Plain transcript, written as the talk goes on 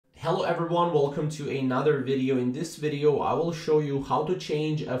Hello everyone, welcome to another video. In this video, I will show you how to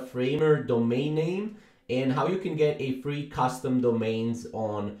change a Framer domain name and how you can get a free custom domains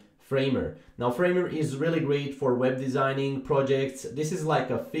on Framer. Now, Framer is really great for web designing projects. This is like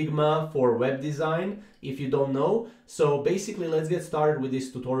a Figma for web design, if you don't know. So basically, let's get started with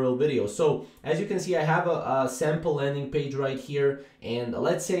this tutorial video. So as you can see, I have a sample landing page right here. And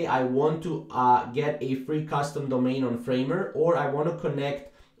let's say I want to get a free custom domain on Framer, or I want to connect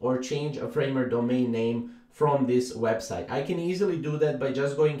or change a Framer domain name from this website. I can easily do that by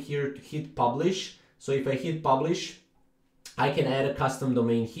just going here to hit publish. So if I hit publish, I can add a custom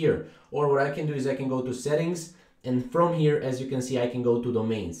domain here. Or what I can do is I can go to settings, and from here, as you can see, I can go to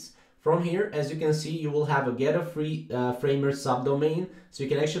domains. From here, as you can see, you will have a get a free Framer subdomain. So you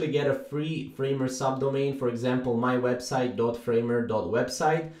can actually get a free Framer subdomain, for example,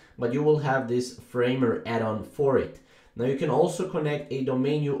 mywebsite.framer.website, but you will have this Framer add-on for it. Now you can also connect a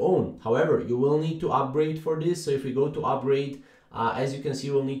domain you own. However, you will need to upgrade for this. So if we go to upgrade, as you can see,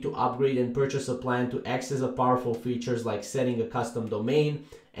 we'll need to upgrade and purchase a plan to access the powerful features like setting a custom domain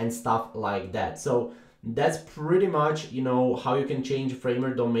and stuff like that. So that's pretty much, how you can change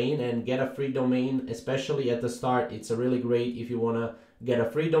Framer domain and get a free domain, especially at the start. It's a really great if you want to get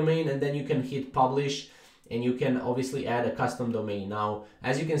a free domain, and then you can hit publish and you can obviously add a custom domain. Now,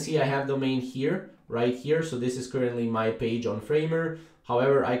 as you can see, I have domain here, right here. So this is currently my page on Framer.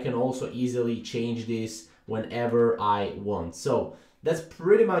 However, I can also easily change this whenever I want. So that's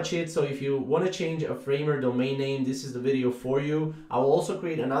pretty much it. So if you want to change a Framer domain name, this is the video for you. I will also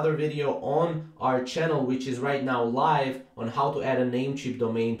create another video on our channel, which is right now live, on how to add a Namecheap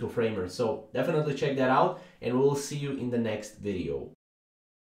domain to Framer. So definitely check that out, and we'll see you in the next video.